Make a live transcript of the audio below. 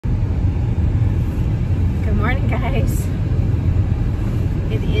guys.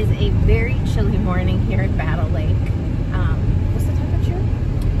 It is a very chilly morning here at Battle Lake. What's the temperature?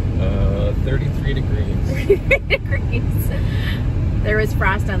 33 degrees. 33 degrees. There was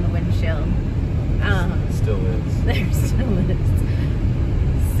frost on the windshield. Still is. There still is.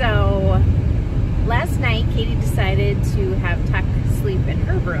 So, last night Katie decided to have Tuck sleep in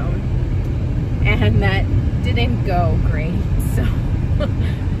her room, and that didn't go great. So,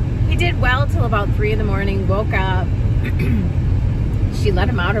 he did well till about 3 in the morning, woke up. She let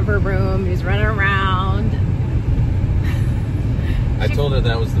him out of her room. He was running around. I told her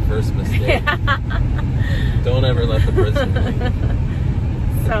that was the first mistake. Don't ever let the person leave.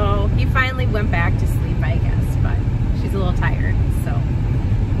 So he finally went back to sleep, I guess, but she's a little tired. So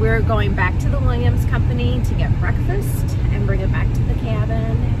we're going back to the Williams Company to get breakfast and bring it back to the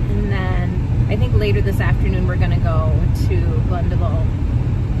cabin. And then I think later this afternoon we're going to go to Glendalough.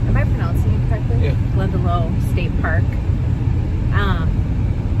 Am I pronouncing it correctly? Yeah. Glendalough State Park.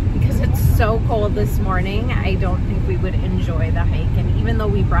 Because it's so cold this morning, I don't think we would enjoy the hike. And even though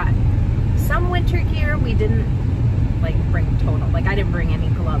we brought some winter gear, we didn't like bring total. Like I didn't bring any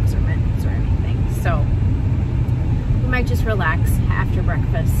gloves or mittens or anything. So we might just relax after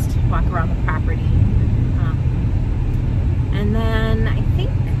breakfast, walk around the property. And then I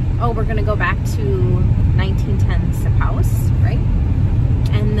think, we're gonna go back to 1910 Sip House, right?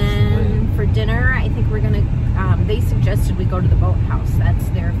 And then for dinner, I think we're gonna, they suggested we go to the Boathouse. That's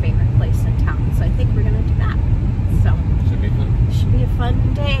their favorite place in town. So I think we're gonna do that. So Should be fun. should be a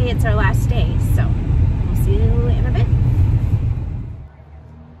fun day. It's our last day. So we'll see you in a bit.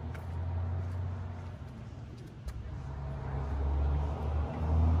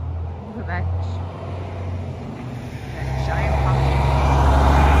 Look at that giant pumpkin.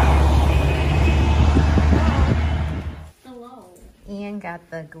 Hello. Ian got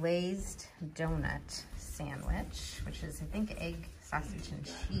the glazed donut sandwich, which is, I think, egg, sausage, and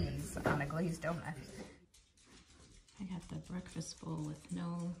cheese on a glazed donut. I got the breakfast bowl with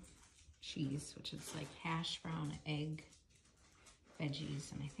no cheese, which is like hash brown, egg,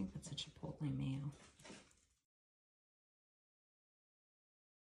 veggies, and I think that's a chipotle mayo.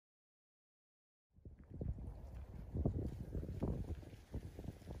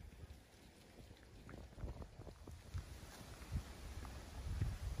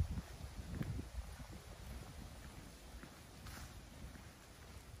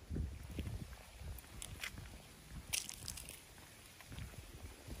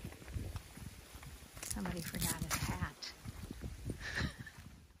 Somebody forgot his hat.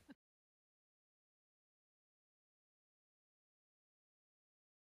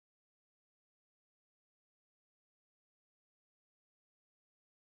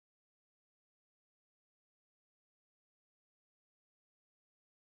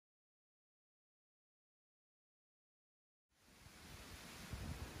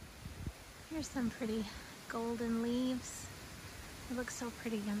 Here's some pretty golden leaves. It looks so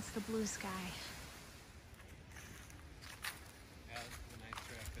pretty against the blue sky.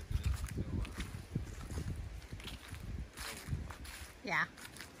 Yeah.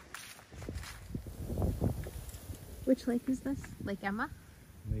 Which lake is this? Lake Emma?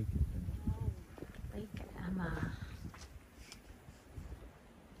 Lake Emma. Lake Emma.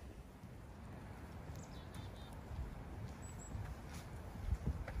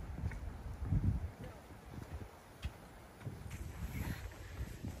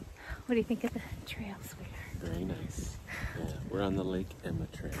 What do you think of the trail, sweetheart? Very nice. Yeah, we're on the Lake Emma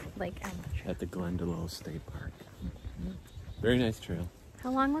Trail. Lake Emma Trail. At the Glendalough State Park. Very nice trail.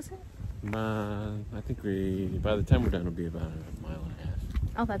 How long was it? I think by the time we're done, it'll be about a mile and a half.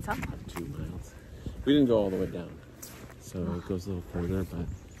 Oh, that's all. About 2 miles. We didn't go all the way down, so it goes a little further, but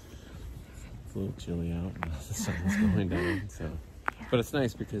it's a little chilly out and the sun's going down. So, yeah. But it's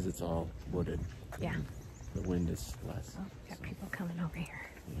nice because it's all wooded. Yeah. The wind is less. Oh, we got people coming over here.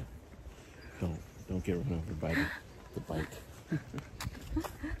 Yeah. Don't get run over by the bike.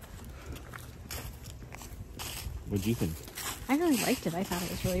 What'd you think? I really liked it. I thought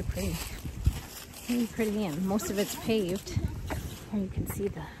it was really pretty. Really pretty, and most of it's paved. Here you can see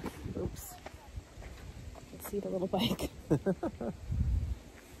the, oops. You can see the little bike. The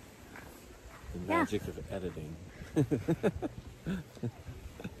magic of editing.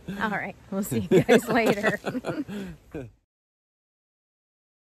 All right, we'll see you guys later.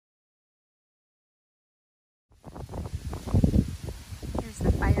 Here's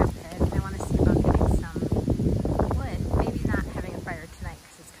the fire pit. I want to see about getting some wood. Maybe not having a fire tonight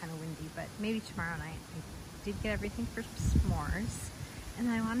because it's kind of windy, but maybe tomorrow night. I did get everything for s'mores. And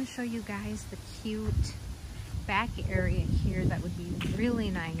I want to show you guys the cute back area here that would be really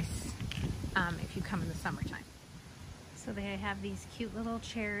nice if you come in the summertime. So they have these cute little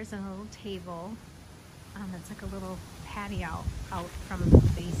chairs and a little table. It's like a little patio out from the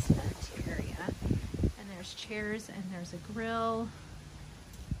basement area. And there's chairs and there's a grill.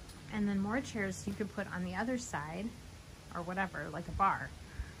 And then more chairs you could put on the other side or whatever, like a bar.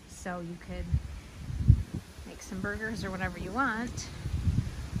 So you could make some burgers or whatever you want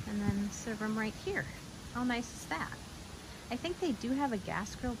and then serve them right here. How nice is that? I think they do have a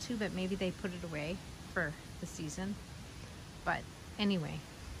gas grill too, but maybe they put it away for the season. But anyway,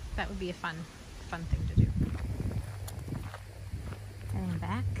 that would be a fun thing to do. Heading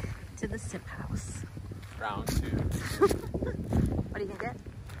back to the sip house. Round 2. What are you gonna get?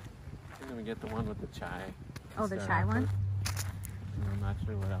 I'm gonna get the one with the chai. Oh, the chai one? I'm not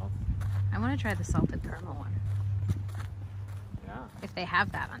sure what else. I want to try the salted caramel one. Yeah. If they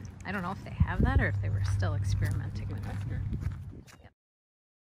have that on. I don't know if they have that or if they were still experimenting with it. Yep.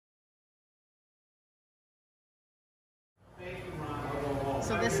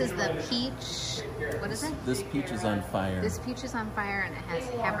 So this is the peach. What is it? This peach is on fire. This peach is on fire and it has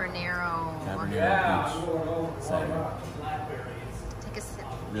habanero. Habanero peach cider. Take a sip.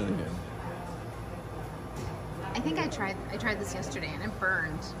 Really good. I think I tried this yesterday and it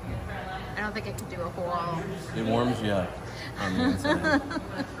burned. I don't think I could do a whole. It warms you up on the inside.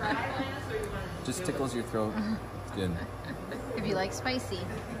 Just tickles your throat. It's good. If you like spicy,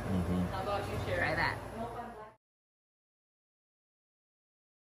 try that.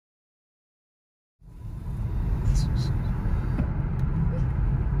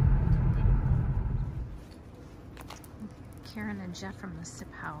 Karen and Jeff from the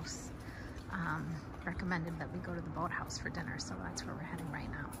Sip House recommended that we go to the boathouse for dinner, so that's where we're heading right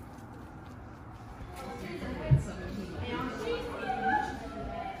now.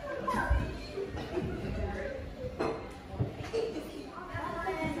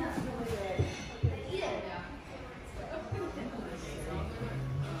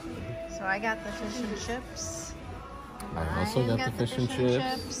 So I got the fish and chips. I also got the fish and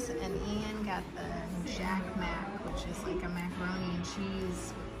chips. And Ian got the Jack Mac, which is like a macaroni and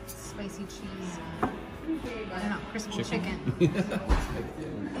cheese, spicy cheese, I don't know, crispy chicken.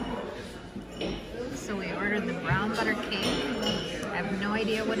 So we ordered the brown butter cake. I have no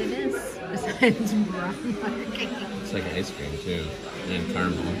idea what it is besides brown butter cake. It's like ice cream too, and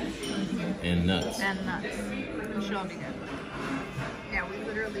caramel, and nuts. And nuts. It should all be good. Yeah, we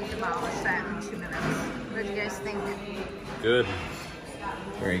literally demolished that in 2 minutes. What do you guys think? Good.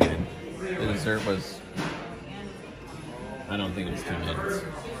 Very good. The dessert was, I don't think it was 2 minutes.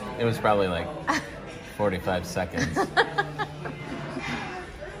 It was probably like 45 seconds.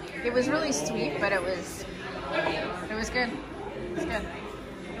 It was really sweet, but it was good. It was good.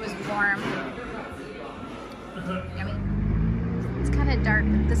 It was warm. Yummy. It's kind of dark,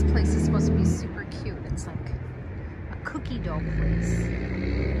 but this place is supposed to be super cute. It's like a cookie dough place.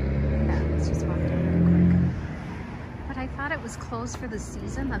 Yeah, let's just walk down real quick. But I thought it was closed for the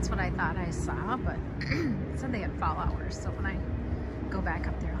season. That's what I thought I saw, but it said they had fall hours. So when I go back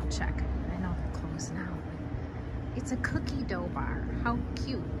up there, I'll check. I know they're closed now. It's a cookie dough bar. How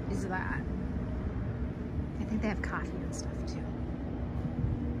cute is that? I think they have coffee and stuff too.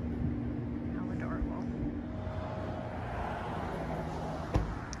 How adorable.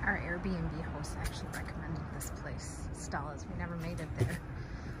 Our Airbnb host actually recommended this place, Stella's. We never made it there.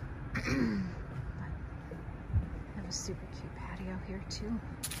 But they have a super cute patio here too.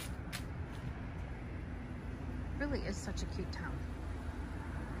 Really is such a cute town.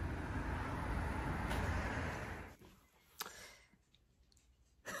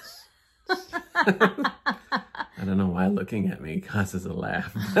 I don't know why looking at me causes a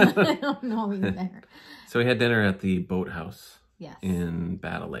laugh. I don't know either. So we had dinner at the boathouse. Yes. In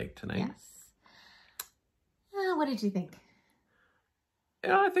Glendalough Lake tonight. Yes. What did you think?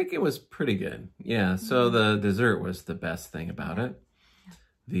 Yeah, I think it was pretty good. Yeah, so the dessert was the best thing about it.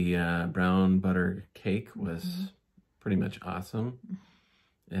 The brown butter cake was pretty much awesome.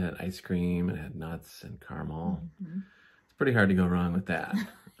 It had ice cream, it had nuts and caramel. It's pretty hard to go wrong with that.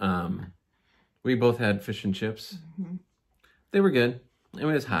 We both had fish and chips. They were good. It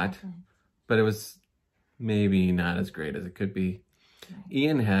was hot, but it was maybe not as great as it could be.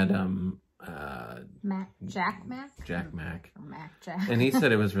 Ian had Jack Mac? Jack Mac. Or Mac Jack. And he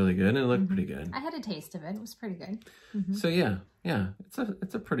said it was really good and it looked pretty good. I had a taste of it. It was pretty good. So yeah,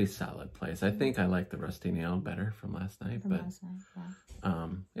 it's a pretty solid place. I think I like the Rusty Nail better from last night, but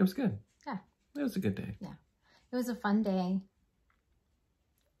it was good. Yeah. It was a good day. Yeah. It was a fun day.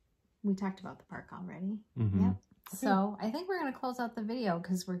 We talked about the park already. Yep. So I think we're going to close out the video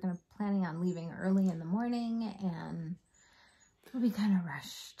because we're planning on leaving early in the morning and we'll be kind of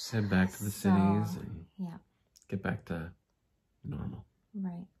rushed. Head back to the cities and get back to normal.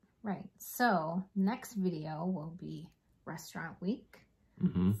 Right, right. So next video will be restaurant week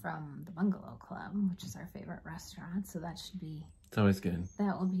from the Bungalow Club, which is our favorite restaurant. So that should be, it's always good.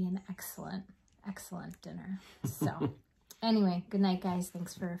 That will be an excellent, excellent dinner. So anyway, good night, guys.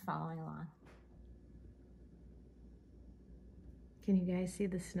 Thanks for following along. Can you guys see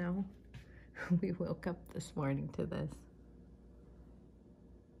the snow? We woke up this morning to this.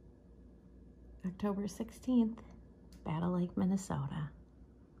 October 16th, Battle Lake, Minnesota.